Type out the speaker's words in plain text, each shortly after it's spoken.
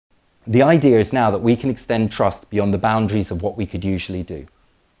The idea is now that we can extend trust beyond the boundaries of what we could usually do.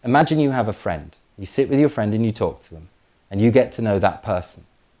 Imagine you have a friend. You sit with your friend and you talk to them, and you get to know that person.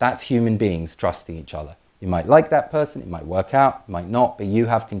 That's human beings trusting each other. You might like that person, it might work out, it might not, but you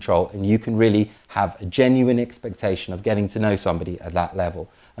have control and you can really have a genuine expectation of getting to know somebody at that level.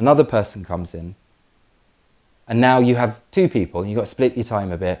 Another person comes in, and now you have two people, and you've got to split your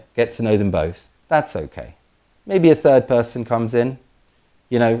time a bit, get to know them both. That's okay. Maybe a third person comes in,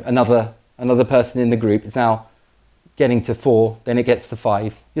 you know, another person in the group is now getting to 4, then it gets to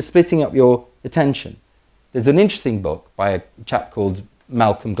 5. You're splitting up your attention. There's an interesting book by a chap called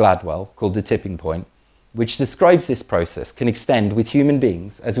Malcolm Gladwell called The Tipping Point, which describes this process can extend with human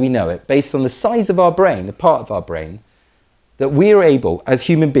beings as we know it, based on the size of our brain, a part of our brain, that we are able as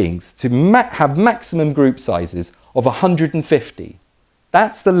human beings to have maximum group sizes of 150.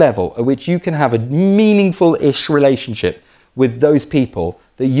 That's the level at which you can have a meaningful-ish relationship with those people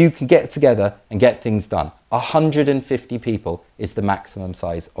that you can get together and get things done. 150 people is the maximum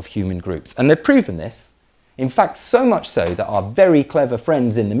size of human groups. And they've proven this. In fact, so much so that our very clever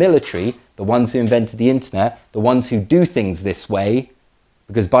friends in the military, the ones who invented the internet, the ones who do things this way,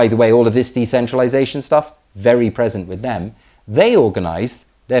 because by the way, all of this decentralization stuff, very present with them, they organized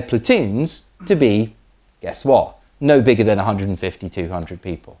their platoons to be, guess what? No bigger than 150, 200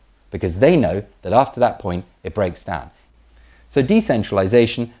 people, because they know that after that point, it breaks down. So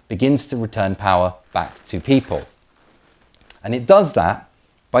decentralization begins to return power back to people. And it does that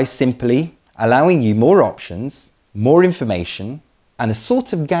by simply allowing you more options, more information, and a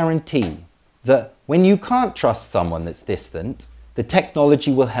sort of guarantee that when you can't trust someone that's distant, the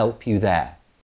technology will help you there.